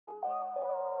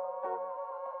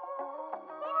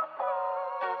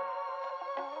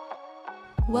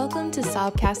Welcome to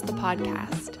Sobcast the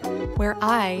Podcast, where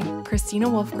I, Christina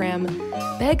Wolfgram,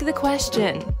 beg the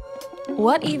question,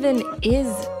 what even is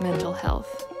mental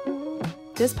health?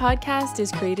 This podcast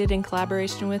is created in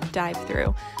collaboration with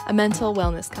Dive-Thru, a mental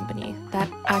wellness company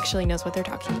that actually knows what they're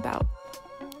talking about.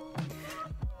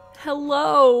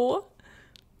 Hello!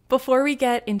 Before we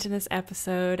get into this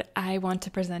episode, I want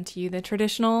to present to you the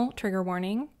traditional trigger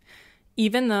warning.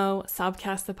 Even though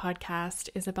Sobcast the Podcast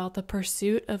is about the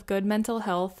pursuit of good mental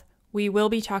health, we will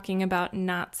be talking about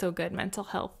not so good mental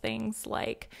health things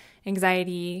like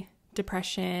anxiety,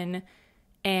 depression,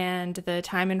 and the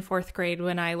time in 4th grade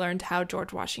when I learned how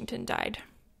George Washington died.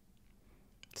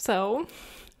 So,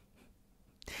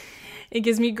 it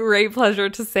gives me great pleasure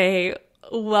to say,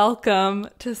 welcome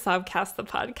to Sobcast the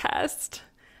Podcast.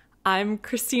 I'm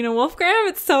Christina Wolfgram.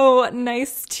 It's so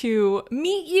nice to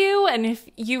meet you, and if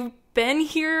you've been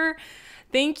here,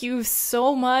 thank you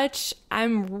so much.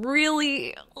 I'm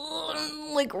really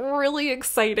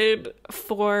excited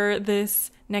for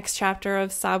this next chapter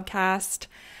of Sobcast.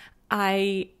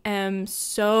 I am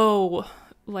so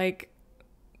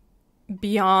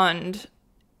beyond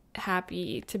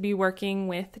happy to be working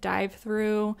with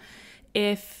Dive-Thru.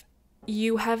 If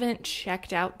you haven't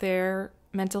checked out their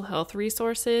mental health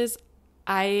resources,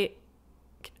 I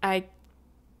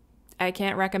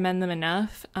can't recommend them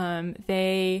enough.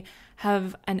 They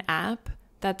have an app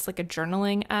that's like a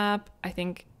journaling app. I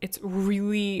think it's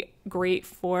really great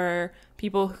for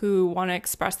people who want to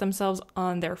express themselves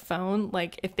on their phone,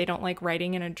 like if they don't like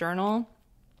writing in a journal.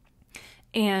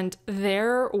 And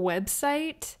their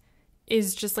website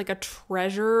is just like a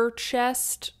treasure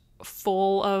chest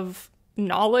full of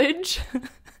knowledge.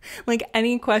 Like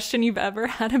any question you've ever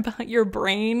had about your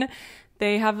brain,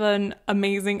 they have an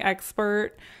amazing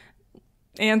expert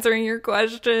answering your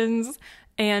questions,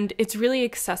 and it's really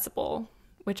accessible,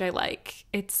 which I like.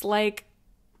 It's not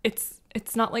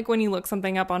like when you look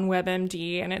something up on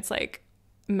WebMD and it's like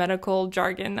medical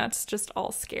jargon that's just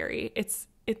all scary. It's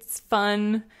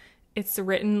fun. It's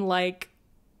written like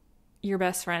your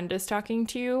best friend is talking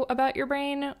to you about your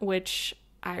brain, which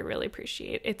I really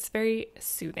appreciate. It's very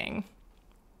soothing.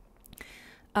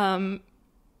 And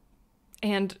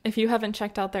if you haven't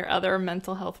checked out their other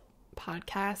mental health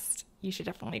podcasts, you should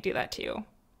definitely do that too,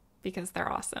 because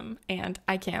they're awesome. And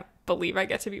I can't believe I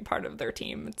get to be part of their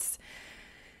team. It's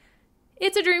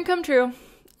a dream come true.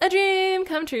 A dream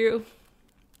come true.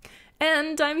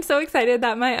 And I'm so excited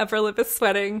that my upper lip is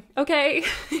sweating. Okay.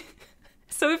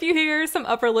 So if you hear some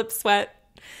upper lip sweat,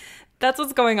 that's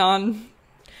what's going on.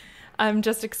 I'm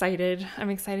just excited. I'm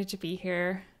excited to be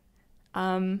here.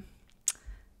 Where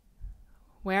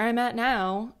I'm at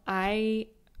now, I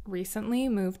recently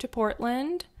moved to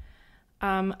Portland.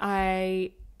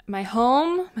 My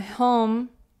home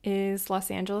is Los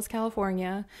Angeles,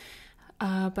 California.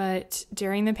 But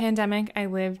during the pandemic, I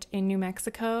lived in New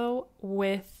Mexico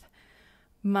with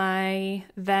my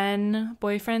then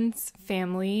boyfriend's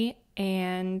family,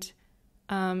 and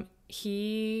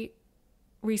he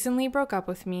recently broke up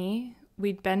with me.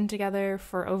 We'd been together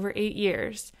for over 8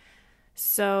 years.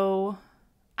 So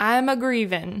I'm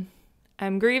grieving.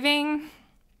 I'm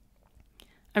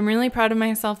really proud of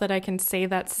myself that I can say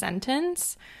that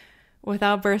sentence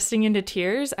without bursting into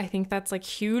tears. I think that's like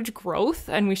huge growth,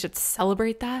 and we should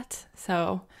celebrate that.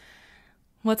 So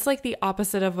what's like the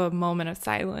opposite of a moment of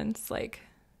silence? Like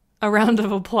a round of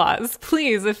applause.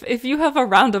 Please, if you have a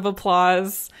round of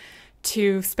applause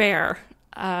to spare,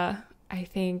 I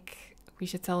think we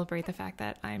should celebrate the fact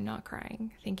that I'm not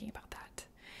crying thinking about that.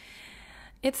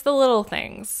 It's the little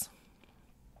things.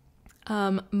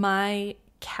 My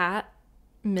cat,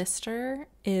 Mister,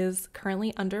 is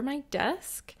currently under my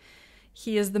desk.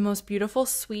 He is the most beautiful,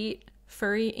 sweet,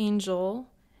 furry angel,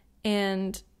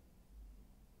 and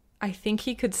I think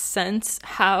he could sense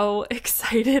how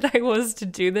excited I was to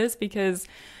do this, because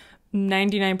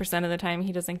 99% of the time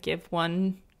he doesn't give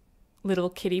one little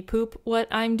kitty poop what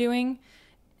I'm doing.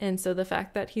 And so the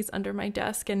fact that he's under my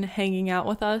desk and hanging out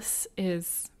with us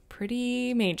is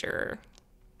pretty major.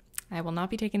 I will not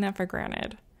be taking that for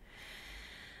granted.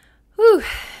 Whew.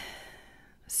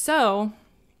 So,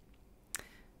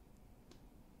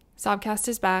 Sobcast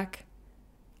is back.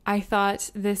 I thought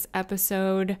this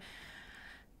episode,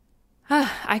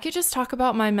 I could just talk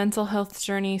about my mental health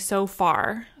journey so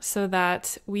far so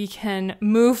that we can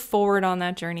move forward on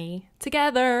that journey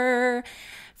together.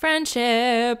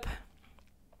 Friendship.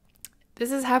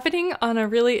 This is happening on a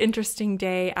really interesting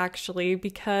day, actually,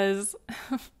 because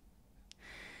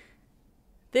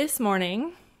this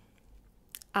morning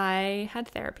I had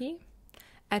therapy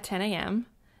at 10 a.m.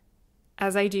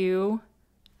 as I do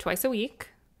twice a week.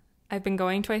 I've been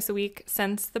going twice a week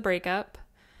since the breakup.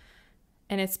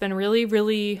 And it's been really,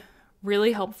 really,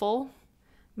 really helpful.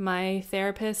 My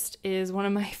therapist is one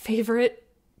of my favorite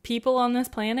people on this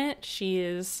planet. She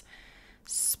is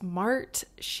smart.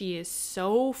 She is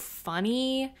so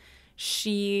funny.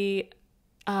 She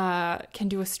can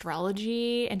do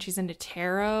astrology, and she's into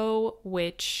tarot,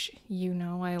 which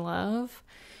I love.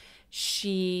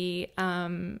 She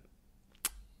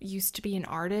used to be an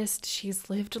artist. She's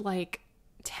lived like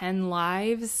 10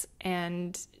 lives,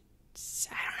 and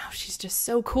I don't know, she's just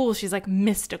so cool. She's like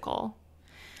mystical.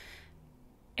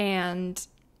 And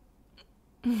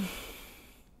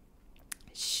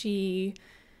she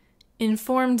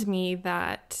informed me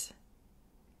that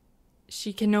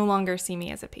she can no longer see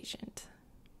me as a patient.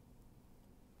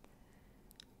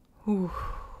 Ooh.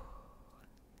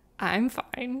 I'm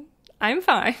fine.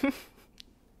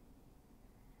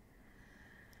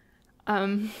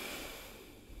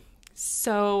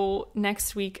 So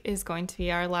next week is going to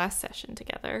be our last session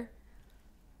together.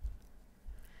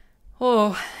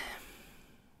 Oh.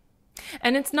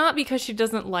 And it's not because she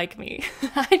doesn't like me.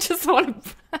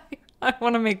 I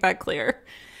want to make that clear.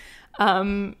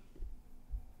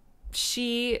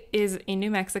 She is in New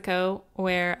Mexico,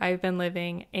 where I've been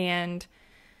living, and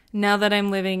now that I'm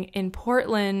living in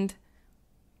Portland,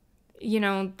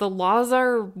 the laws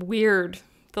are weird.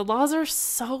 The laws are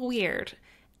so weird.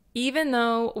 Even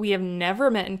though we have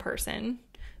never met in person,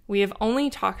 we have only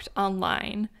talked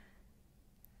online,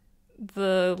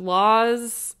 the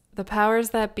laws, the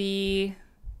powers that be,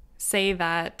 say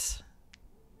that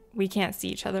we can't see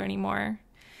each other anymore.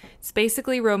 It's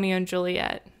basically Romeo and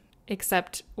Juliet,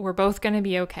 except we're both going to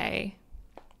be okay.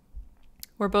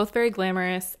 We're both very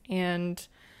glamorous and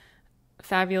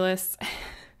fabulous,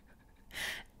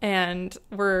 and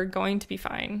we're going to be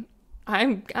fine.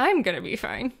 I'm going to be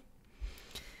fine.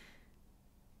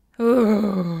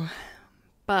 Ooh.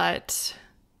 But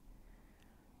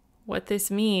what this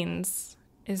means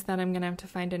is that I'm going to have to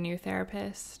find a new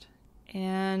therapist.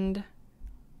 And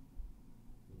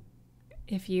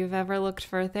if you've ever looked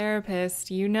for a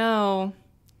therapist,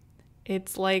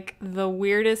 it's like the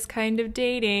weirdest kind of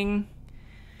dating,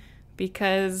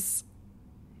 because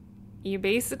you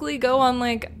basically go on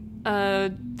like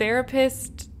a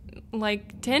therapist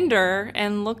like Tinder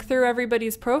and look through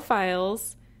everybody's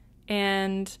profiles,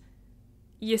 and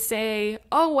you say,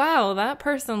 oh wow, that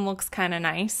person looks kind of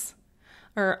nice,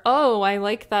 or oh, I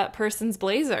like that person's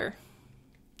blazer.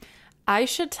 I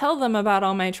should tell them about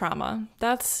all my trauma.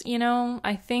 That's,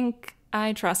 I think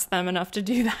I trust them enough to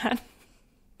do that.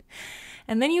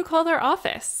 And then you call their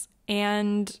office,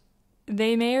 and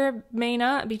they may or may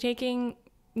not be taking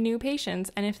new patients.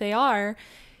 And if they are,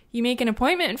 you make an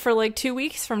appointment for like 2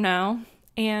 weeks from now,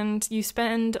 and you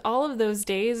spend all of those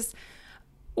days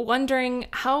wondering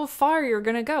how far you're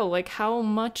going to go. Like, how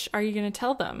much are you going to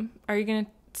tell them? Are you going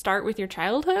to start with your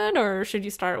childhood, or should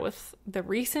you start with the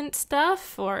recent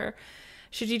stuff, or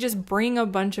should you just bring a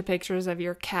bunch of pictures of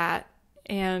your cat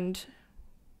and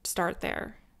start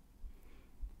there?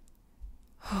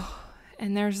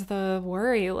 And there's the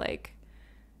worry, like,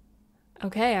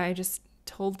 okay, I just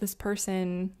told this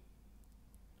person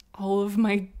all of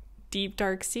my deep,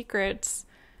 dark secrets.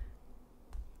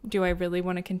 Do I really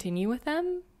want to continue with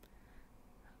them?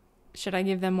 Should I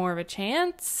give them more of a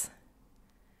chance?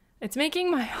 It's making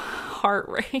my heart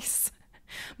race.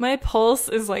 My pulse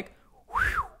is like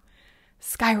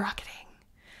skyrocketing.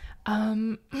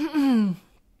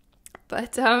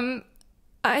 But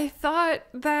I thought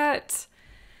that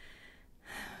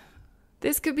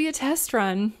this could be a test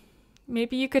run.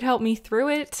 Maybe you could help me through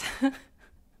it.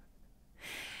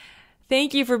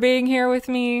 Thank you for being here with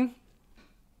me.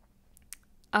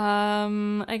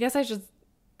 I guess I should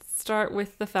start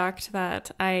with the fact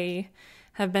that I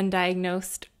have been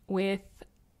diagnosed with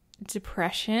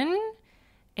depression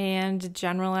and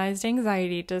generalized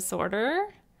anxiety disorder.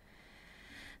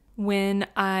 When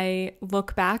I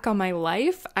look back on my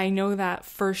life, I know that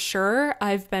for sure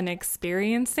I've been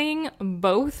experiencing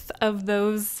both of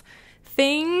those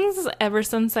things ever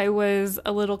since I was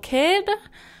a little kid,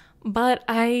 but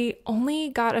I only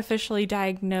got officially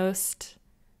diagnosed.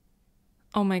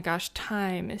 Oh my gosh,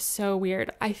 time is so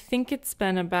weird. I think it's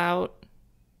been about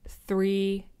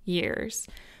 3 years,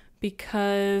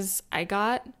 because I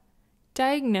got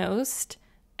diagnosed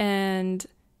and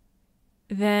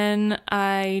then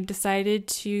I decided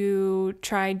to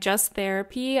try just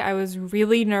therapy. I was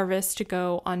really nervous to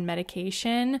go on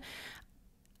medication.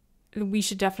 We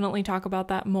should definitely talk about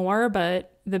that more,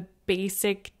 but the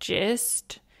basic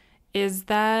gist is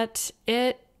that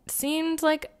it seemed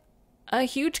like a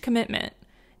huge commitment,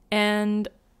 and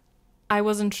I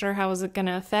wasn't sure how it was going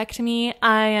to affect me.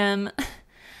 I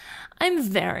I'm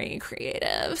very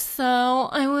creative, so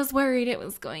I was worried it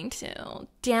was going to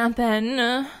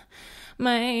dampen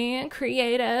my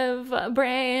creative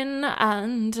brain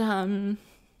and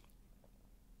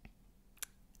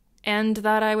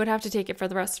that I would have to take it for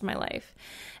the rest of my life.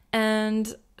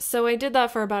 And so I did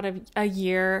that for about a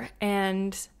year,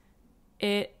 and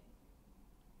it's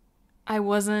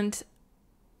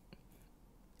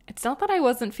not that I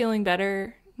wasn't feeling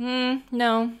better.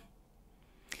 No.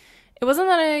 It wasn't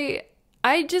that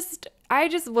I just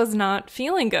was not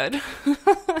feeling good.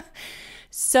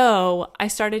 So I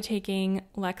started taking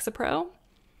Lexapro,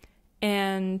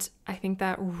 and I think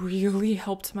that really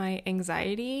helped my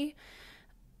anxiety.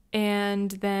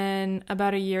 And then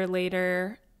about a year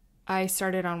later, I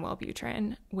started on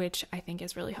Wellbutrin, which I think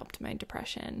has really helped my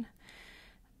depression.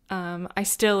 I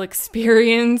still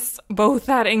experience both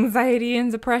that anxiety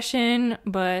and depression,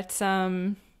 but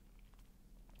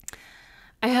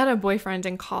I had a boyfriend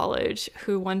in college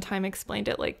who one time explained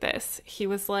it like this. He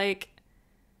was like,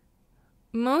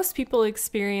 most people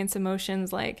experience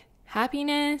emotions like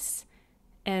happiness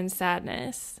and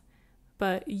sadness,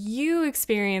 but you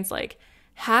experience like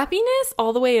happiness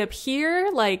all the way up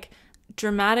here, like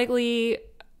dramatically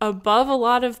above a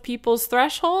lot of people's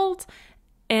threshold,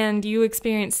 and you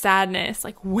experience sadness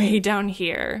like way down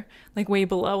here, like way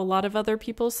below a lot of other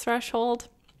people's threshold.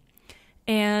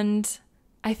 And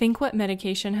I think what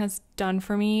medication has done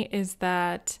for me is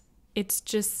that it's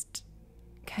just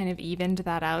kind of evened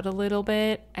that out a little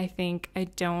bit. I think I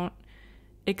don't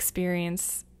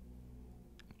experience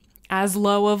as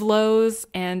low of lows,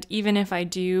 and even if I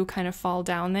do kind of fall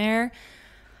down there,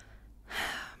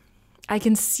 I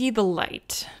can see the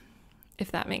light,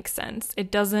 if that makes sense. It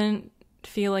doesn't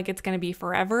feel like it's going to be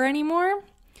forever anymore,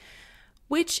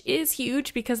 which is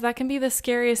huge, because that can be the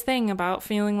scariest thing about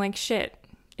feeling like shit,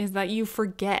 is that you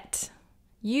forget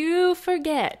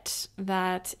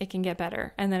that it can get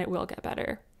better and that it will get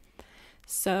better.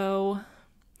 So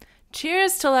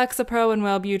cheers to Lexapro and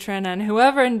Wellbutrin and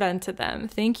whoever invented them.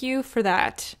 Thank you for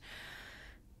that.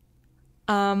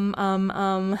 Should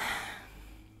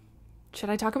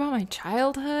I talk about my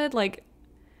childhood? Like,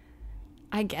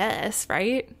 I guess,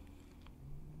 right?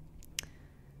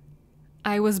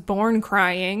 I was born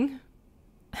crying.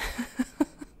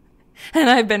 And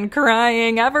I've been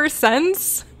crying ever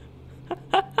since.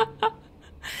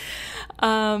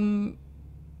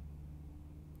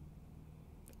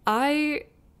 I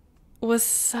was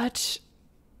such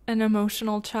an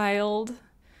emotional child.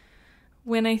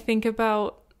 When I think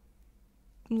about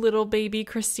little baby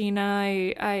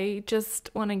Christina, I just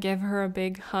want to give her a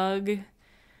big hug.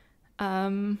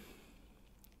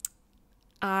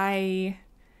 I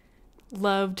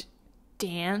loved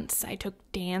dance. I took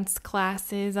dance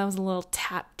classes. I was a little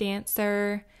tap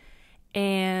dancer,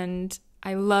 and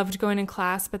I loved going to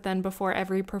class, but then before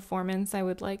every performance I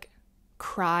would like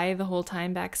cry the whole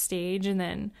time backstage, and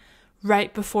then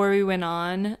right before we went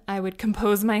on I would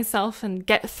compose myself and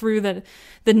get through the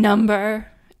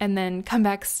number and then come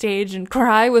backstage and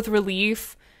cry with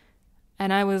relief.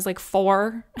 And I was like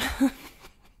 4.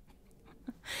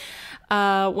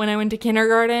 When I went to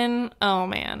kindergarten, oh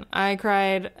man, I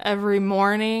cried every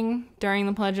morning during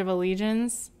the Pledge of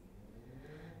Allegiance.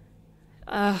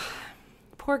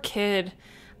 Poor kid.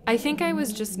 I think I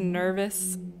was just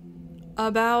nervous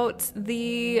about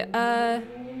the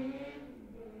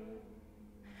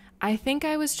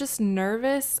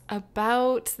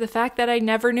fact that I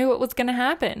never knew what was going to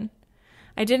happen.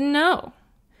 I didn't know.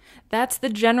 That's the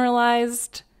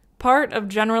generalized part of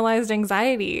generalized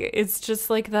anxiety. It's just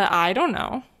like the I don't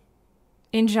know.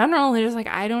 In general, they're just like,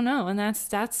 I don't know. And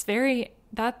that's very,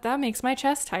 that makes my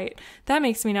chest tight. That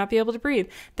makes me not be able to breathe.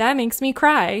 That makes me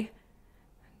cry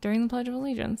during the Pledge of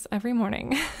Allegiance every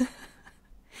morning.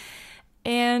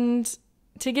 And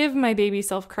to give my baby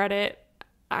self credit,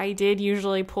 I did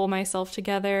usually pull myself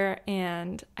together,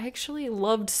 and I actually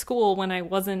loved school when I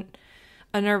wasn't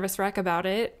a nervous wreck about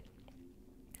it.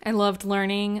 I loved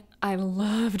learning. I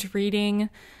loved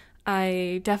reading.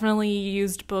 I definitely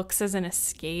used books as an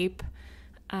escape.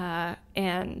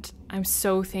 And I'm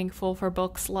so thankful for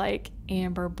books like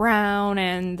Amber Brown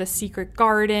and The Secret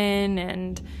Garden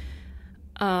and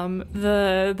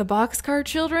the Boxcar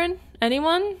Children.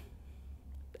 Anyone?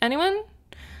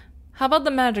 How about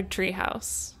The Magic Tree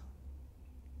House?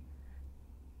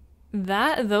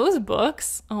 Those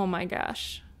books, oh my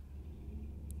gosh.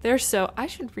 I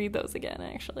should read those again,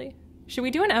 actually. Should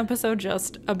we do an episode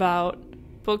just about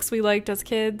books we liked as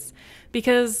kids?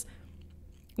 Because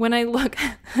when I look,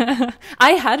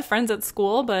 I had friends at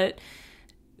school, but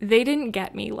they didn't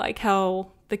get me like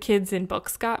how the kids in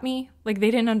books got me. Like, they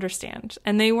didn't understand,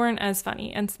 and they weren't as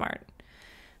funny and smart.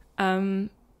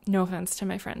 No offense to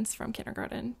my friends from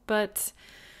kindergarten, but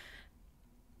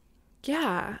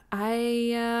yeah,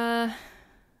 I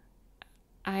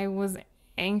was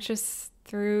anxious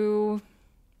through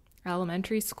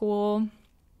elementary school.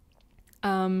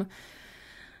 When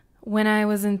I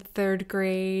was in 3rd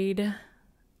grade,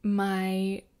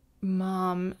 my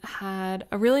mom had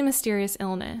a really mysterious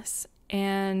illness,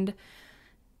 and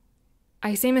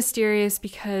I say mysterious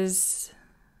because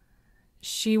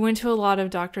she went to a lot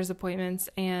of doctor's appointments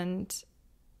and,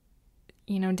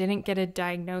 didn't get a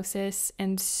diagnosis,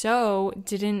 and so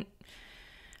didn't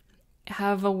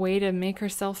have a way to make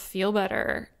herself feel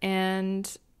better.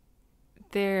 And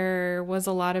there was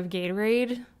a lot of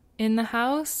Gatorade in the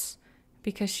house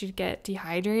because she'd get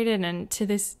dehydrated. And to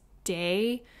this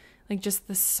day, like, just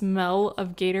the smell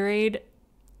of Gatorade,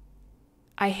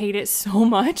 I hate it so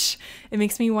much. It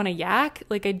makes me want to yak.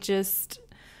 Like, it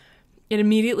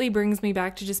immediately brings me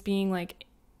back to just being like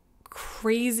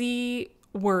crazy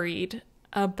worried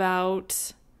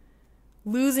about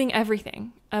losing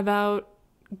everything, about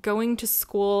going to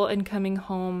school and coming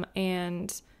home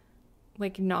and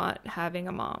like not having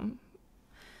a mom,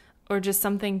 or just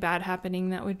something bad happening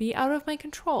that would be out of my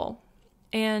control.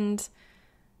 And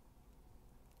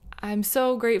I'm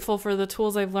so grateful for the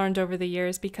tools I've learned over the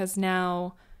years, because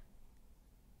now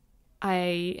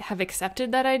I have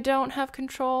accepted that I don't have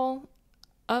control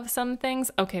of some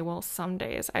things. Okay, well, some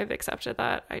days I've accepted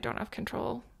that I don't have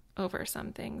control over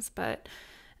some things, but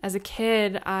as a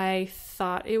kid, I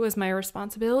thought it was my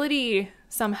responsibility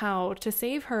somehow to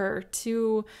save her,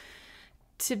 to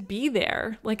be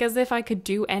there, like as if I could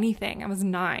do anything. I was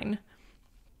 9.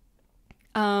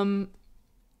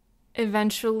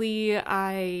 Eventually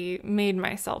I made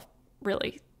myself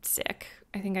really sick.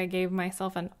 I think I gave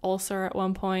myself an ulcer at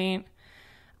one point.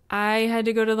 I had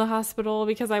to go to the hospital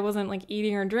because I wasn't like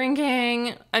eating or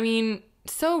drinking. I mean,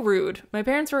 so rude. My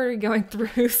parents were going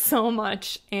through so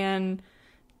much, and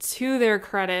to their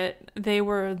credit, they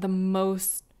were the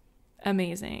most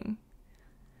amazing.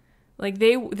 Like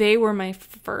they were my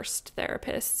first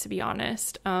therapists, to be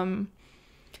honest.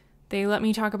 They let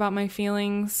me talk about my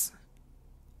feelings.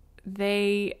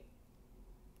 I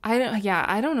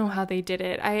don't know how they did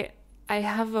it. I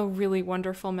have a really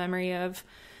wonderful memory of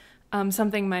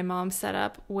something my mom set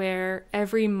up where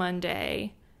every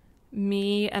Monday,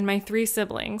 me and my 3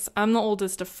 siblings, I'm the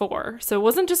oldest of 4, so it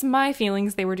wasn't just my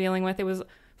feelings they were dealing with, it was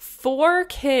 4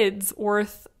 kids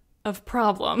worth of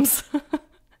problems.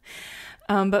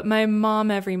 But my mom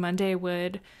every Monday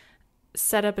would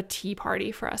set up a tea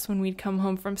party for us when we'd come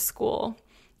home from school,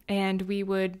 and we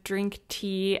would drink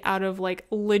tea out of like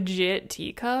legit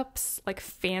teacups, like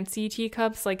fancy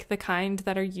teacups, like the kind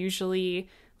that are usually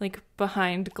like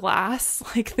behind glass,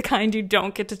 like the kind you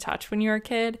don't get to touch when you're a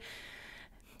kid.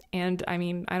 And I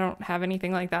mean, I don't have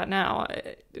anything like that now.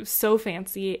 It was so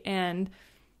fancy. And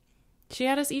she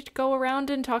had us each go around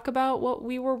and talk about what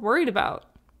we were worried about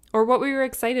or what we were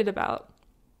excited about.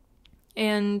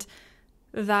 And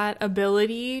that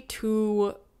ability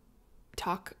to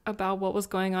talk about what was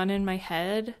going on in my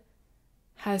head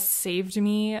has saved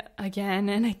me again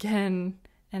and again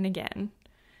and again.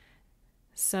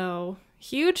 So,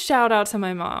 huge shout out to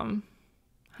my mom.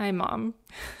 Hi, Mom.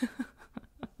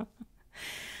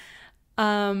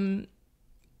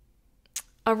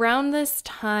 Around this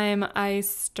time, I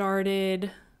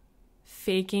started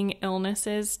faking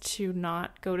illnesses to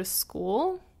not go to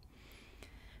school.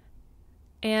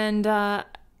 And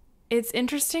it's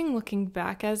interesting looking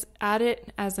back at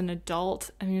it as an adult.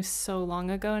 I mean, it was so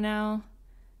long ago now.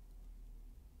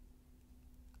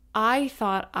 I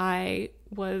thought I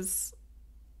was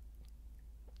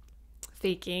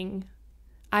faking.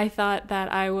 I thought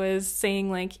that I was saying,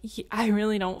 like, I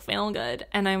really don't feel good,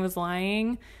 and I was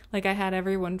lying. Like, I had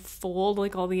everyone fooled,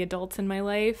 like all the adults in my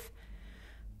life.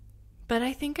 But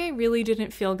I think I really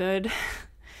didn't feel good.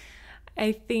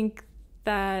 I think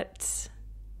that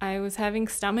I was having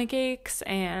stomach aches,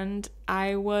 and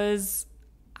I was,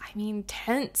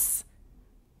 tense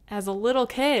as a little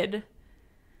kid.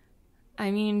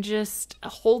 Just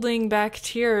holding back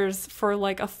tears for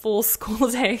like a full school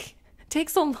day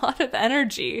takes a lot of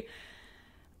energy.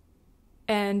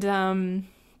 And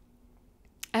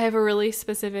I have a really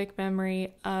specific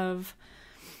memory of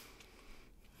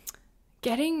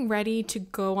getting ready to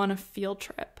go on a field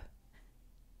trip.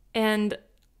 And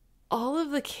all of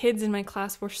the kids in my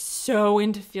class were so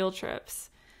into field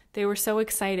trips. They were so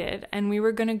excited. And we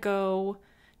were going to go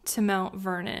to Mount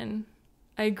Vernon.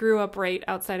 I grew up right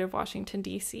outside of Washington,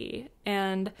 D.C.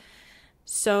 And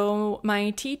so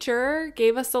my teacher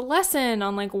gave us a lesson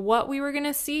on like what we were going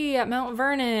to see at Mount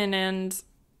Vernon. And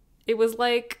it was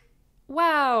like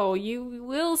wow, you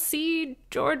will see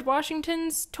George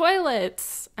Washington's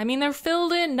toilets. I mean, they're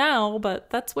filled in now, but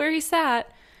that's where he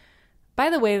sat. By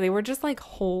the way, they were just like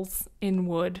holes in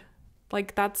wood.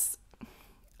 Like that's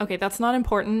not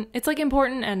important. It's like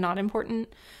important and not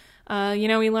important.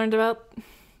 We learned about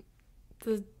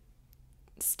the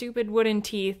stupid wooden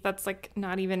teeth. That's like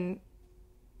not even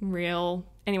real.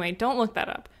 Anyway, don't look that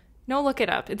up. No, look it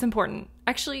up. It's important.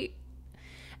 Actually,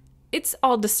 it's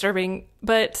all disturbing,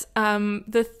 but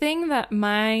the thing that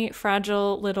my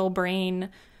fragile little brain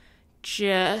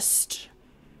just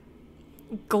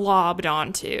globbed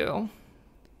onto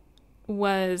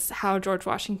was how George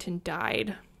Washington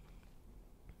died.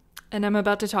 And I'm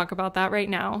about to talk about that right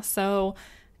now. So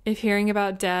if hearing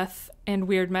about death and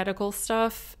weird medical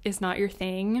stuff is not your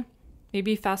thing,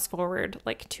 maybe fast forward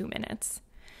like 2 minutes.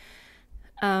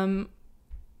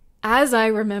 As I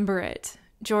remember it,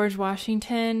 George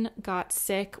Washington got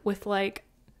sick with like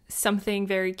something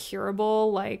very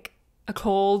curable, like a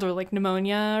cold or like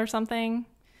pneumonia or something.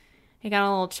 He got a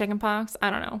little chicken pox.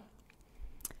 I don't know.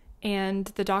 And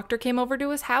the doctor came over to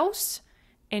his house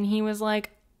and he was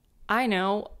like, I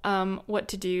know what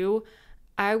to do.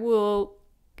 I will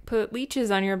put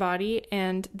leeches on your body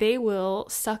and they will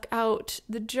suck out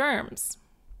the germs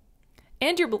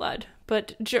and your blood,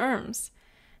 but germs.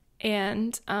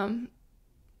 And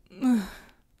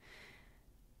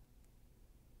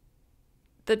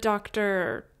the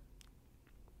doctor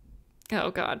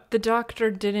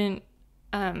didn't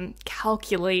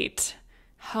calculate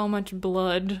how much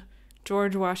blood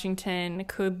George Washington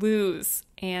could lose.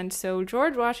 And so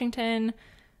George Washington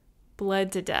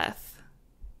bled to death.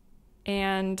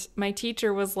 And my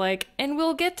teacher was like, and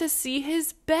we'll get to see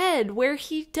his bed where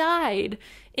he died,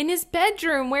 in his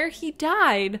bedroom where he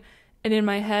died. And in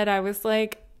my head, I was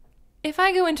like, if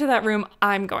I go into that room,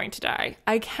 I'm going to die.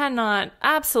 I cannot,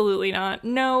 absolutely not.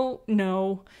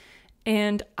 No.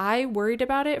 And I worried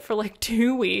about it for like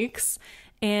 2 weeks.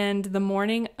 And the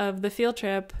morning of the field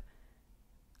trip,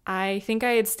 I think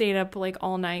I had stayed up like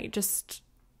all night just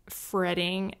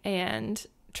fretting and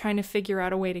trying to figure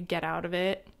out a way to get out of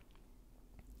it.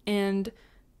 And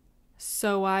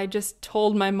so I just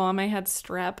told my mom I had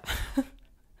strep.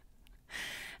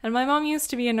 And my mom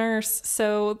used to be a nurse,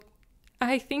 so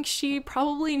I think she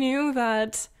probably knew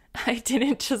that I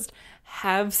didn't just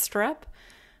have strep.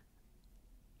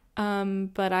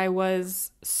 But I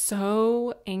was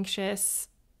so anxious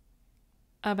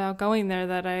about going there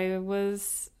that I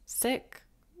was sick.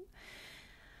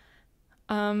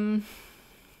 Around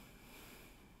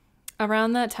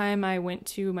that time, I went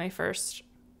to my first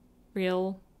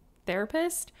real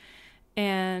therapist,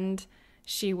 and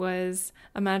she was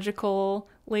a magical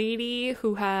lady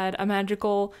who had a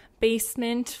magical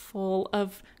basement full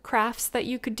of crafts that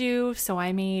you could do. So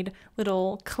I made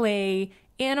little clay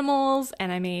animals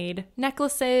and I made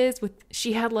necklaces with,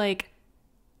 she had like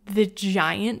the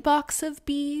giant box of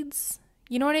beads.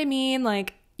 You know what I mean?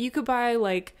 Like you could buy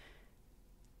like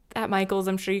at Michael's,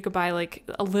 I'm sure you could buy like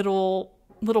a little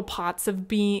pots of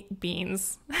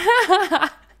beans.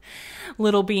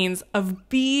 Little beans of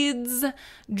beads,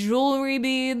 jewelry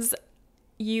beads.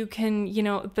 You can,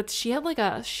 but she had like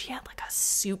a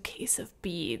suitcase of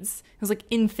beads. It was like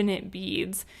infinite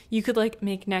beads. You could like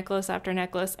make necklace after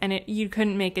necklace and you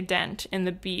couldn't make a dent in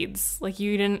the beads. Like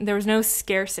there was no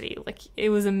scarcity. Like it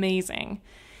was amazing.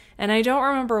 And I don't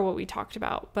remember what we talked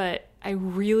about, but I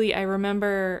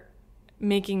remember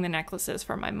making the necklaces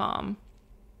for my mom.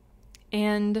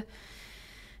 And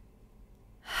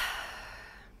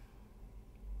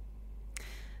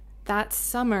that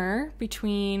summer,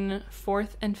 between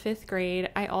 4th and 5th grade,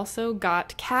 I also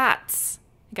got cats.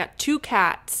 I got 2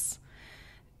 cats.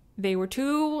 They were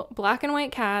 2 black and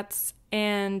white cats,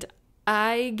 and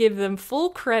I give them full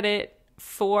credit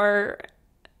for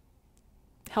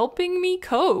helping me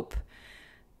cope.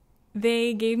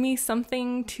 They gave me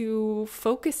something to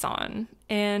focus on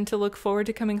and to look forward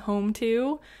to coming home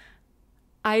to.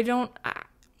 I don't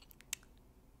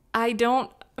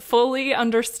fully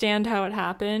understand how it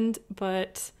happened,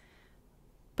 but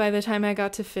by the time I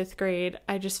got to 5th grade,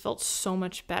 I just felt so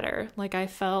much better. Like I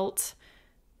felt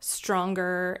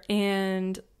stronger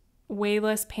and way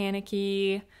less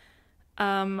panicky.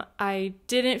 I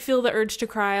didn't feel the urge to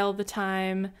cry all the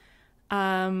time.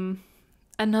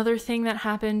 Another thing that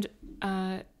happened,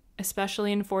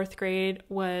 especially in 4th grade,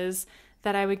 was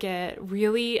that I would get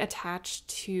really attached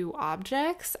to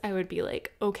objects. I would be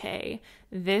like, okay,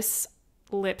 this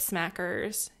lip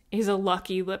smackers is a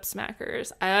Lucky Lip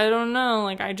Smackers. I don't know,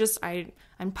 like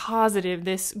I'm positive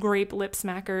this grape lip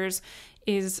smackers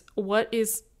is what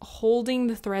is holding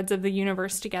the threads of the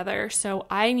universe together. So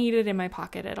I need it in my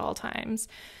pocket at all times.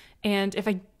 And if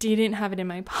I didn't have it in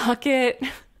my pocket,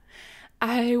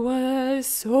 I was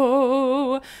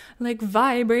so like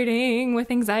vibrating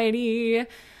with anxiety.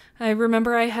 I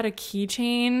remember I had a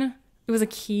keychain. It was a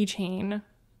keychain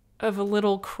of a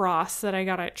little cross that I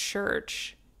got at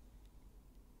church.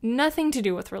 Nothing to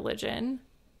do with religion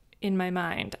in my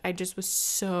mind. I just was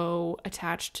so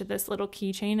attached to this little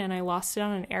keychain, and I lost it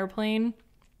on an airplane.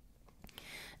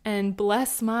 And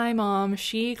bless my mom,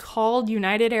 she called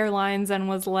United Airlines and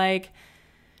was like,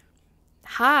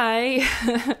 "Hi,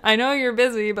 I know you're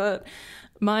busy, but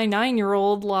my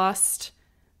 9-year-old lost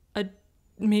a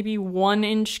maybe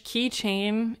 1-inch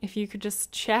keychain. If you could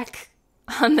just check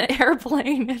on the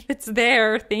airplane if it's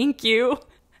there, thank you."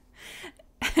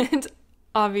 And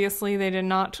obviously they did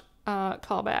not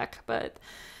call back. But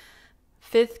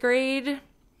 5th grade,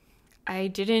 I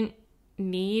didn't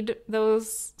need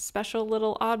those special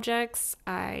little objects.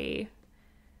 I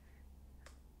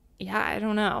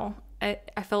don't know.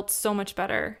 I felt so much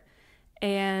better.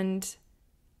 And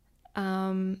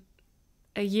a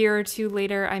year or two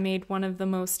later, I made one of the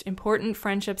most important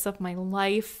friendships of my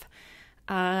life.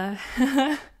 I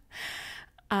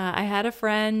had a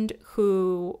friend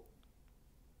who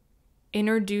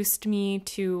introduced me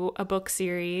to a book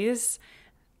series.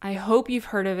 I hope you've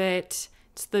heard of it.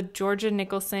 It's the Georgia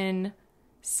Nicholson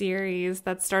series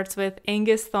that starts with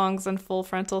Angus Thongs and Full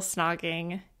Frontal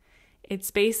Snogging. It's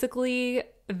basically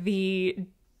the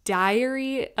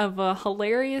diary of a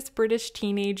hilarious British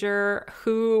teenager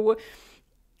who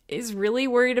is really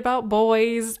worried about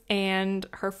boys and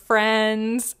her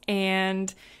friends,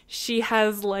 and she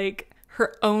has like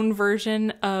her own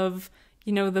version of,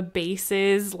 you know, the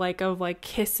bases like of like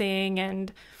kissing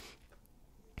and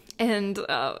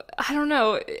I don't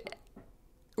know,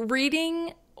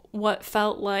 reading what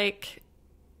felt like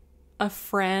a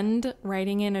friend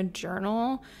writing in a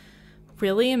journal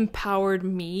really empowered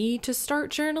me to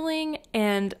start journaling.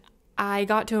 And I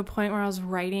got to a point where I was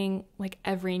writing like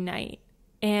every night.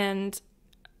 And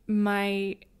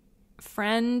my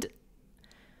friend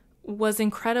was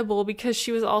incredible because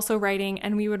she was also writing,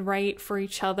 and we would write for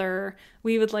each other.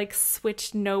 We would like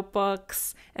switch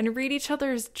notebooks and read each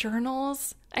other's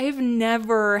journals. I have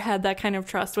never had that kind of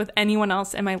trust with anyone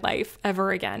else in my life ever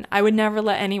again. I would never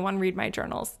let anyone read my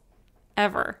journals,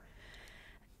 ever.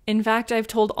 In fact, I've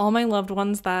told all my loved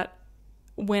ones that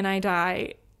when I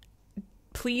die,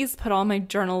 please put all my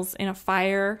journals in a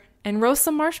fire and roast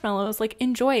some marshmallows. Like,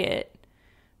 enjoy it,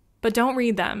 but don't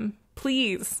read them.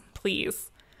 Please,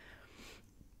 please.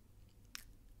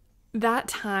 That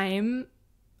time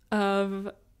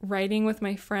of writing with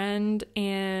my friend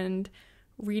and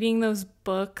reading those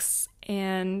books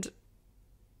and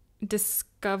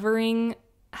discovering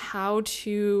how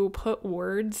to put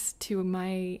words to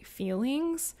my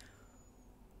feelings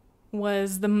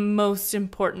was the most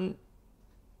important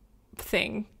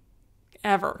thing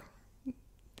ever.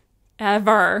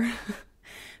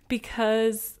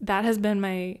 Because that has been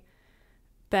my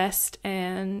best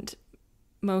and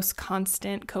most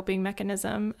constant coping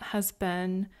mechanism, has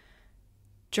been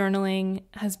journaling,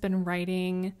 has been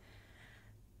writing,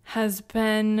 has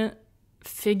been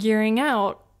figuring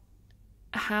out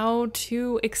how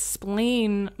to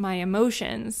explain my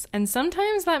emotions. And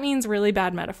sometimes that means really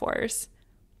bad metaphors.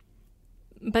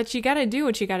 But you gotta do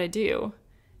what you gotta do.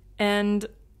 And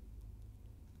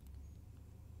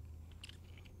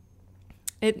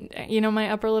it, you know, my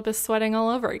upper lip is sweating all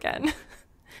over again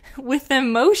with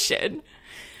emotion.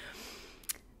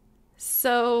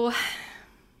 So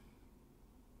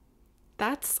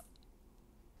that's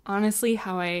honestly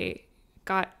how I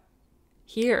got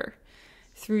here.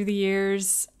 Through the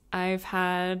years, I've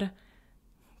had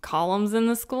columns in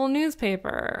the school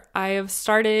newspaper. I have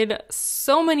started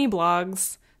so many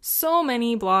blogs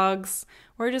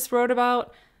where I just wrote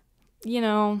about, you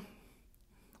know,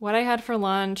 what I had for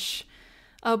lunch,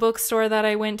 a bookstore that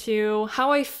I went to,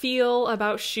 how I feel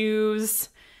about shoes,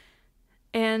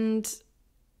 and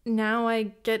now I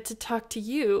get to talk to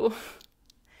you.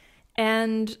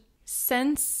 And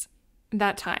since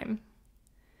that time,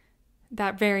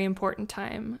 that very important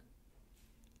time,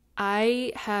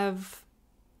 I have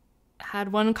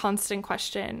had one constant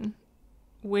question,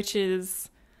 which is,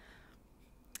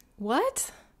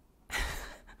 what?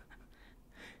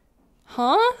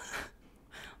 Huh?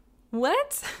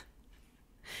 What?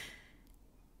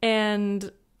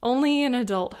 And only in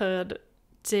adulthood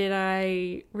did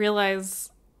I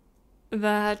realize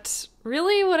that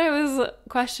really what I was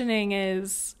questioning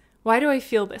is, why do I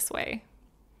feel this way?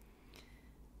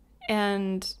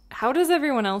 And how does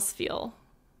everyone else feel?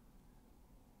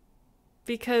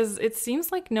 Because it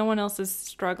seems like no one else is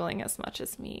struggling as much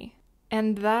as me.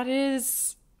 And that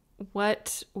is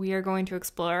what we are going to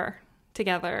explore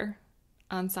together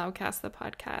on Sobcast the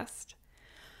Podcast.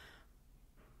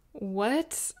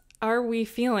 What are we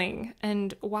feeling,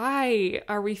 and why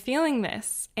are we feeling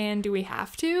this? And do we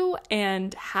have to?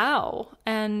 And how?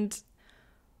 And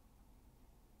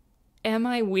am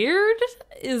I weird?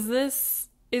 Is this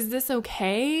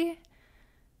okay?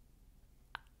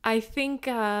 I think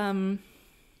I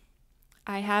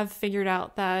have figured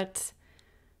out that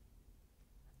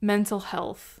mental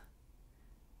health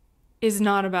is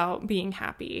not about being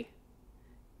happy.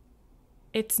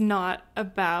 It's not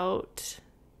about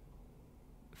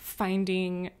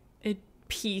finding a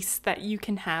peace that you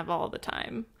can have all the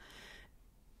time.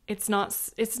 It's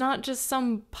not just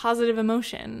some positive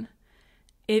emotion.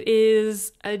 It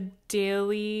is a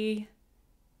daily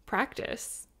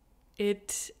practice.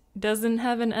 It doesn't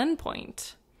have an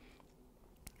endpoint.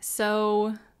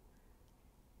 So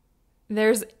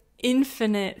there's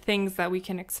infinite things that we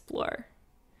can explore.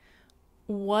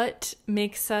 What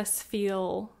makes us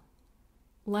feel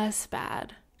less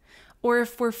bad? Or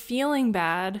if we're feeling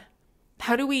bad,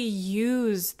 how do we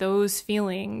use those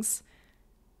feelings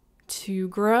to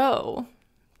grow,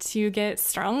 to get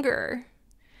stronger?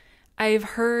 I've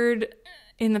heard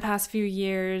in the past few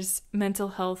years mental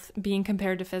health being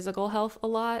compared to physical health a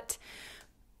lot,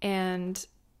 and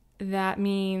that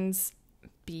means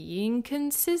being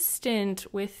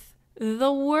consistent with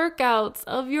the workouts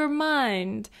of your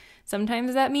mind.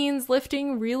 Sometimes that means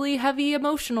lifting really heavy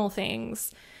emotional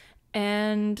things.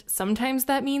 And sometimes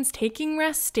that means taking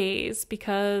rest days,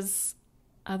 because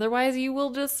otherwise you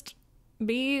will just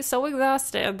be so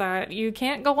exhausted that you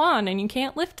can't go on and you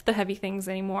can't lift the heavy things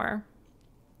anymore.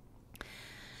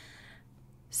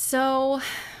 So,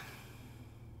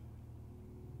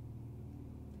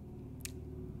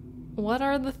 what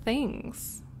are the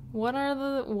things? What?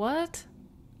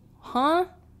 Huh?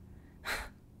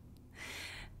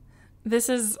 This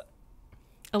is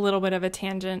a little bit of a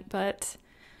tangent, but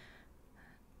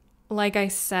like I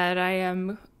said, I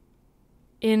am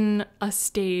in a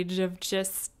stage of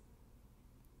just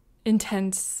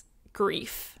intense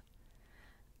grief.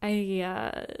 The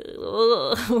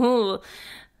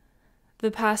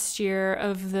past year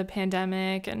of the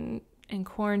pandemic and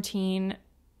quarantine,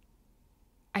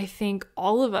 I think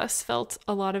all of us felt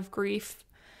a lot of grief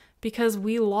because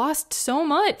we lost so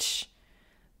much.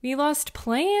 We lost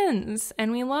plans,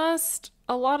 and we lost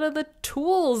a lot of the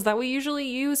tools that we usually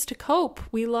use to cope.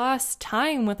 We lost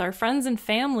time with our friends and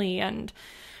family, and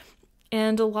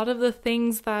a lot of the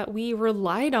things that we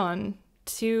relied on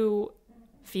to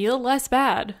feel less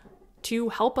bad, to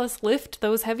help us lift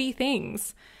those heavy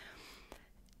things.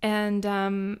 And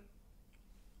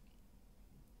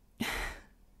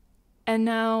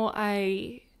now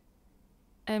I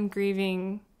am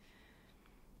grieving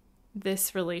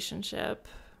this relationship.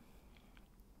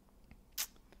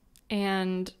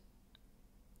 And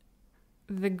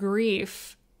the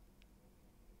grief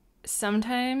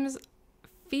sometimes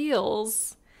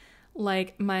feels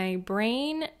like my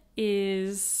brain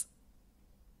is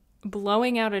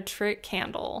blowing out a trick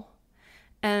candle,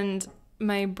 and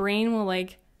my brain will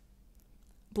like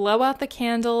blow out the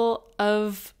candle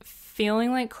of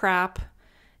feeling like crap,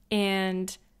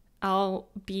 and I'll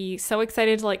be so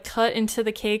excited to like cut into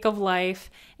the cake of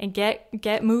life and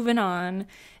get moving on.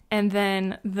 And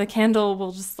then the candle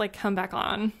will just like come back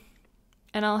on,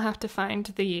 and I'll have to find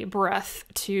the breath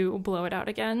to blow it out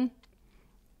again.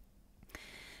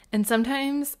 And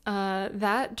sometimes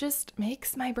that just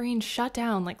makes my brain shut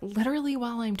down, like literally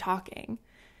while I'm talking.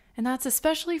 And that's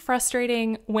especially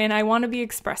frustrating when I want to be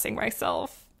expressing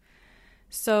myself.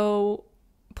 So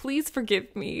please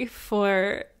forgive me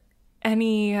for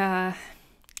any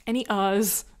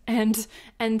uhs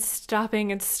and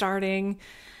stopping and starting.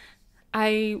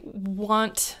 I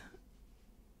want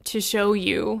to show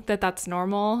you that that's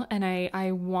normal, and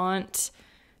I want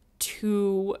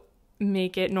to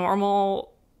make it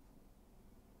normal.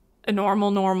 I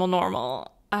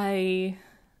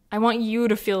want you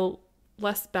to feel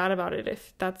less bad about it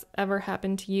if that's ever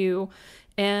happened to you.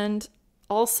 And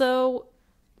also,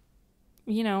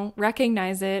 you know,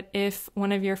 recognize it if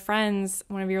one of your friends,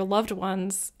 one of your loved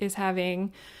ones is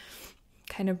having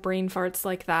kind of brain farts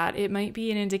like that. It might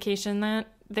be an indication that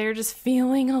they're just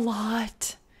feeling a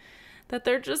lot, that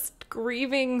they're just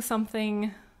grieving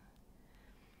something,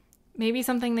 maybe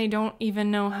something they don't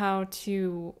even know how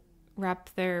to wrap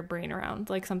their brain around,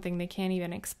 like something they can't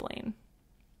even explain.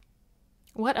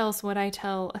 What else would I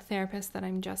tell a therapist that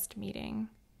I'm just meeting?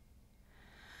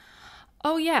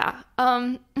 Oh yeah,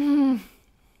 when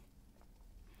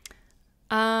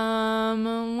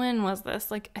was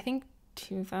this? Like, I think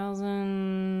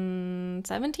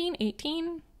 2017,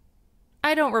 18?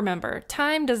 I don't remember.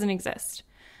 Time doesn't exist.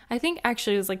 I think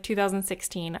actually it was like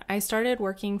 2016. I started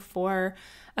working for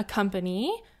a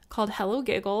company called Hello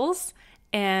Giggles,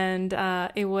 and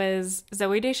it was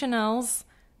Zooey Deschanel's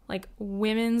like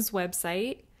women's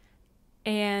website.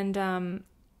 And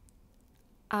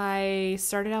I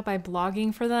started out by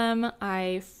blogging for them.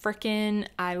 I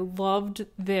loved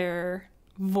their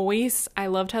voice. I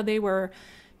loved how they were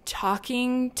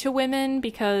talking to women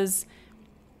because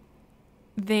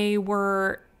they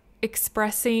were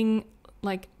expressing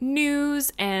like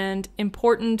news and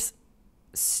important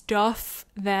stuff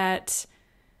that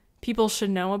people should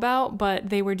know about, but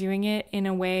they were doing it in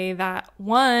a way that,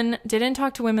 one, didn't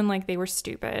talk to women like they were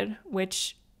stupid,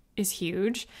 which is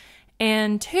huge,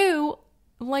 and two,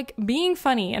 like being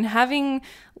funny and having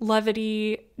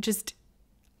levity just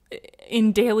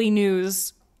in daily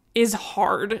news is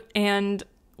hard and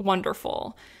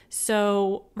wonderful.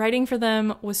 So writing for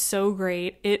them was so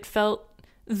great. It felt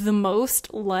the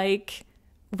most like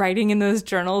writing in those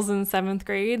journals in 7th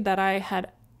grade that I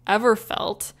had ever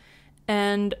felt.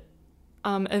 And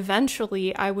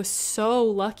eventually I was so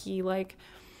lucky. Like,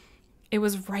 it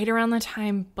was right around the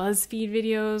time BuzzFeed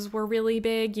videos were really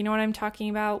big. You know what I'm talking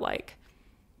about? Like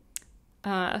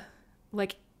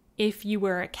if you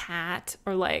were a cat,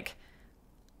 or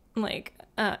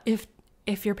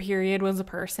if your period was a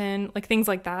person, like things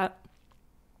like that.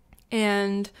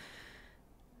 And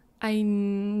I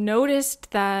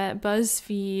noticed that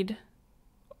BuzzFeed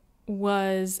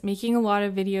was making a lot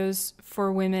of videos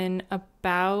for women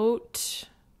about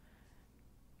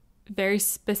very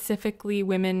specifically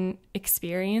women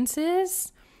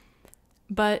experiences,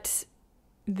 but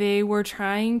they were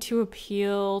trying to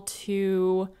appeal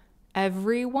to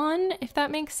everyone, if that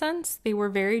makes sense. They were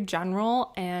very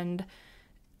general, and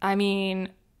I mean,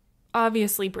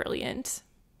 obviously brilliant.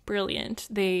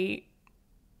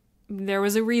 There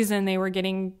was a reason they were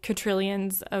getting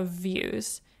quadrillions of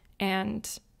views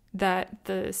and that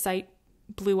the site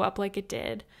blew up like it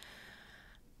did.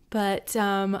 But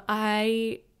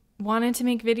I wanted to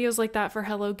make videos like that for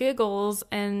Hello Giggles,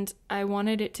 and I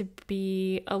wanted it to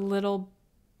be a little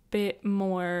bit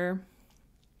more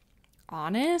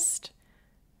honest.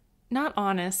 Not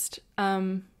honest,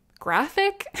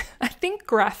 graphic. I think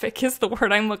graphic is the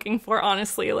word I'm looking for,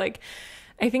 honestly. Like,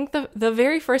 I think the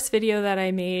very first video that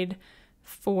I made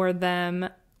for them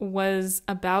was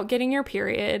about getting your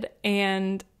period,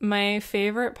 and my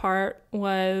favorite part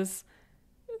was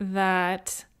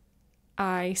that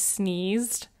I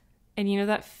sneezed. And you know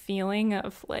that feeling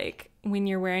of like when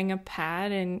you're wearing a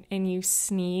pad and you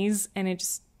sneeze and it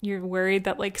just, you're worried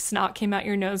that like snot came out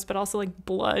your nose, but also like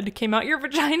blood came out your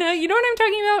vagina. You know what I'm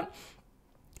talking about?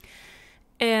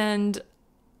 And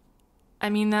I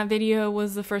mean, that video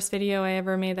was the first video I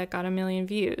ever made that got 1 million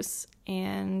views.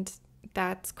 And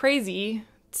that's crazy.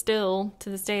 Still, to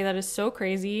this day, that is so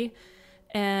crazy.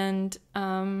 And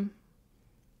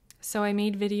so I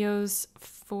made videos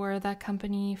for that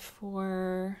company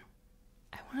for,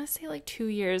 I want to say like 2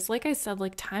 years. Like I said,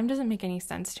 like time doesn't make any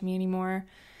sense to me anymore.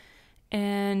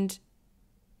 And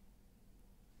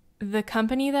the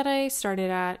company that I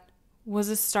started at was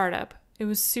a startup. It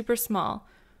was super small.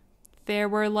 There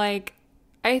were like,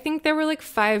 I think there were like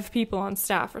 5 people on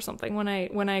staff or something when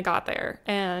I got there.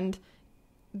 And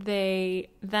they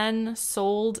then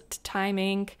sold to Time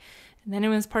Inc. And then it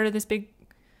was part of this big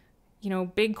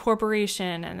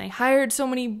corporation, and they hired so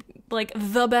many, like,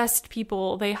 the best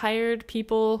people. They hired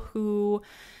people who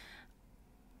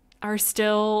are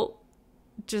still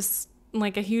just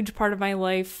like a huge part of my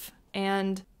life.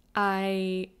 And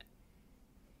I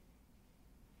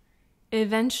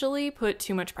eventually put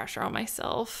too much pressure on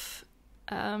myself.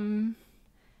 And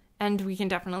we can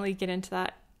definitely get into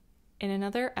that in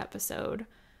another episode.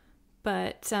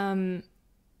 But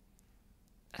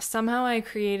somehow I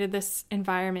created this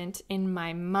environment in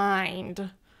my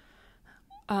mind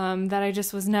that I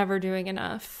just was never doing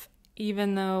enough,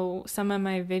 even though some of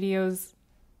my videos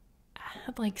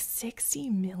had like 60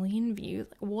 million views.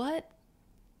 What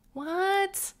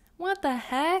the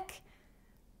heck?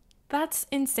 That's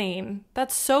insane. That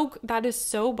is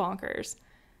so bonkers.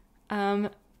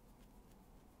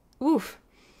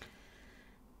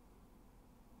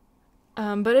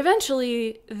 But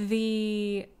eventually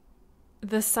the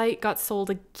site got sold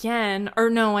again, or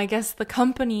no, I guess the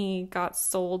company got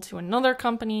sold to another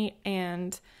company,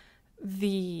 and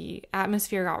the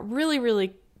atmosphere got really,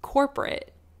 really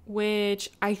corporate, which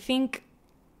I think,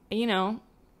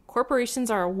 corporations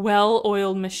are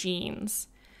well-oiled machines,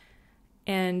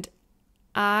 and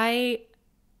I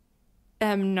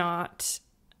am not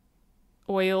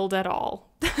oiled at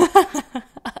all.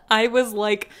 I was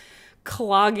like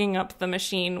clogging up the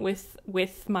machine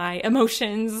with my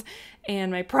emotions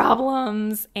and my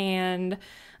problems and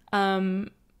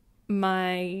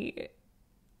my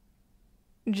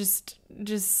just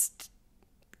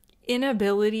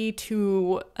inability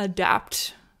to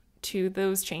adapt to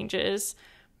those changes.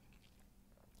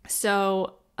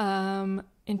 So in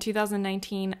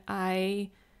 2019, I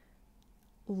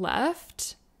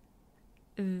left.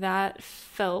 That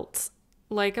felt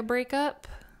like a breakup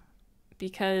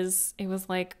because it was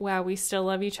like, wow, we still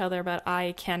love each other, but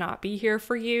I cannot be here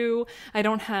for you. I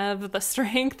don't have the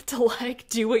strength to like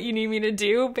do what you need me to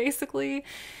do, basically.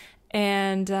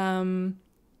 And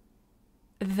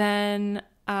then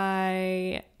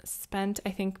I spent,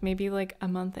 I think, maybe like a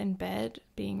month in bed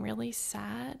being really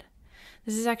sad.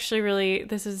 This is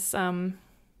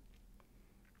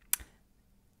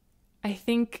I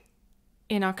think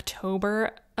in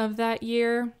October of that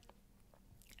year,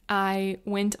 I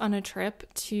went on a trip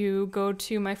to go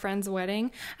to my friend's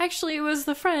wedding. Actually, it was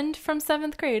the friend from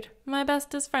 7th grade, my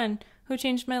bestest friend, who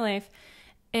changed my life.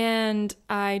 And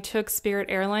I took Spirit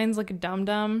Airlines like a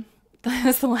dum-dum. That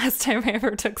was the last time I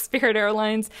ever took Spirit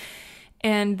Airlines.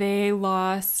 And they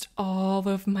lost all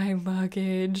of my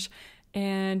luggage.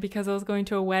 And because I was going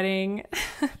to a wedding,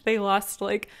 they lost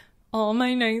like all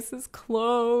my nicest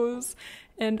clothes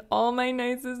and all my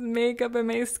nicest makeup and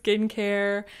my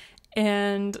skincare.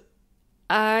 And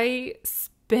I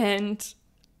spent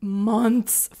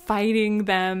months fighting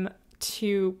them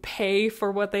to pay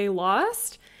for what they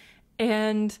lost.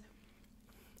 And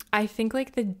I think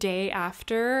like the day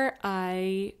after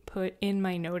I put in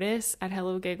my notice at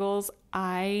Hello Giggles,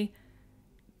 I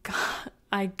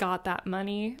got that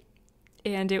money,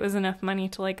 and it was enough money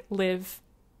to like live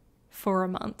for a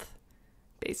month,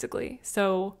 basically.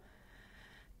 So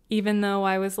even though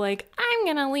I was like, I'm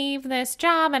gonna leave this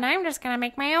job and I'm just gonna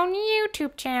make my own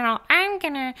YouTube channel. I'm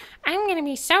gonna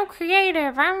be so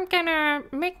creative. I'm gonna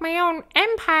make my own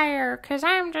empire because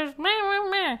I'm just meh, meh,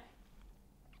 meh.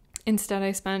 Instead,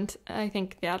 I spent, I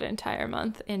think, that entire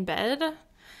month in bed.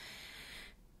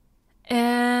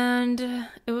 And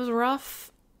it was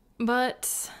rough,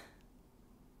 but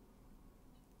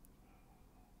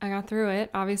I got through it,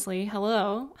 obviously.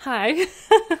 Hello. Hi.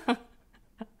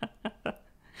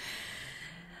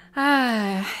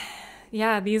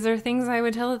 Yeah, these are things I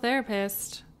would tell a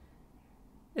therapist.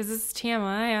 Is this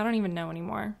TMI? I don't even know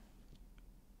anymore.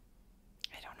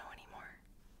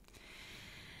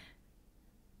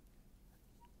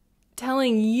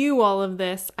 Telling you all of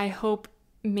this, I hope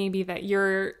maybe that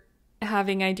you're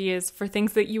having ideas for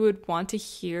things that you would want to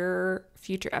hear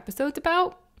future episodes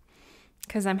about,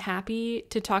 because I'm happy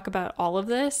to talk about all of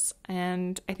this,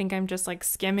 and I think I'm just like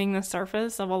skimming the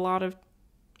surface of a lot of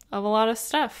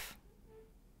stuff.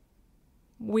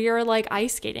 We are like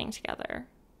ice skating together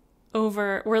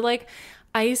we're like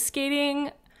ice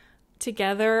skating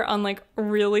together on like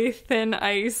really thin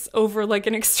ice over like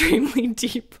an extremely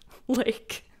deep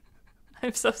lake.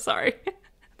 I'm so sorry.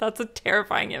 That's a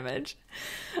terrifying image.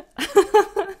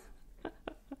 But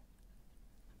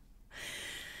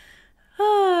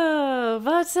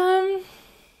I'm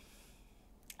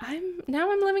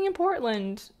living in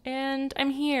Portland, and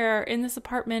I'm here in this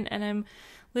apartment, and I'm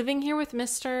living here with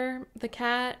Mr. the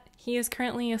cat. He is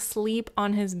currently asleep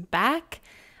on his back.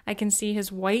 I can see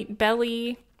his white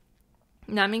belly.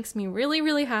 That makes me really,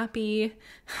 really happy.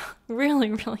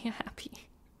 Really, really happy.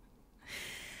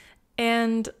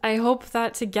 And I hope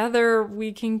that together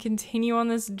we can continue on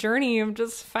this journey of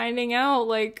just finding out,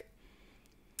 like,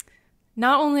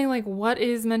 not only like what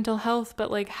is mental health, but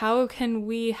like how can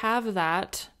we have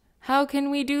that? How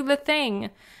can we do the thing?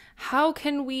 How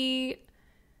can we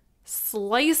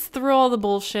slice through all the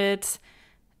bullshit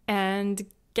and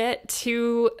get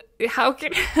to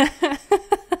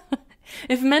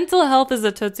if mental health is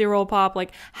a Tootsie Roll Pop,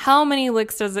 like how many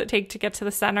licks does it take to get to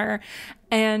the center?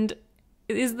 And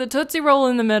is the Tootsie Roll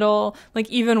in the middle like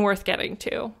even worth getting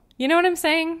to? You know what I'm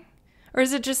saying? Or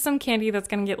is it just some candy that's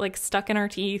gonna get like stuck in our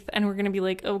teeth and we're gonna be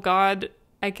like, oh God,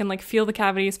 I can like feel the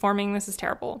cavities forming. This is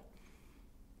terrible.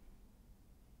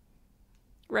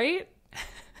 Right?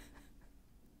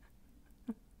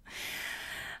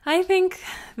 I think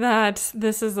that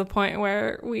this is the point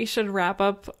where we should wrap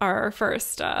up our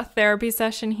first therapy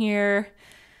session here.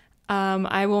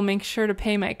 I will make sure to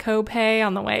pay my copay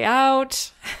on the way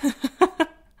out.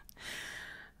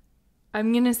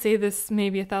 I'm going to say this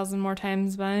maybe 1,000 more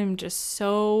times, but I'm just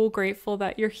so grateful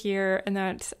that you're here and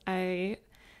that I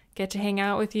get to hang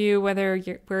out with you, whether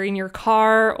we're in your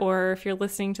car or if you're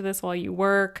listening to this while you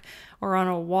work or on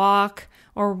a walk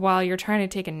or while you're trying to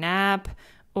take a nap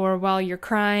or while you're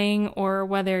crying, or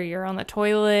whether you're on the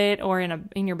toilet or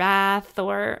in your bath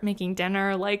or making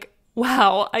dinner. Like,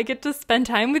 wow, I get to spend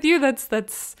time with you.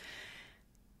 That's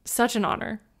such an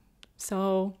honor.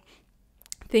 So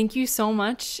thank you so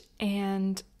much,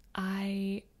 and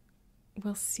I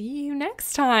will see you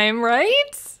next time,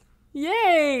 right?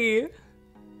 Yay!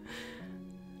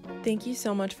 Thank you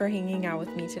so much for hanging out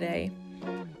with me today.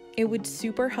 It would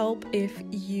super help if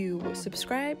you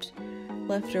subscribed,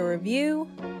 left a review,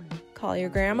 call your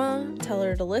grandma, tell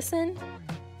her to listen,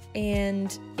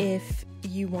 and if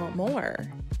you want more,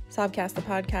 Sobcast the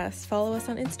Podcast, follow us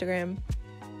on Instagram.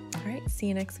 All right, see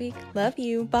you next week. Love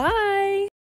you. Bye!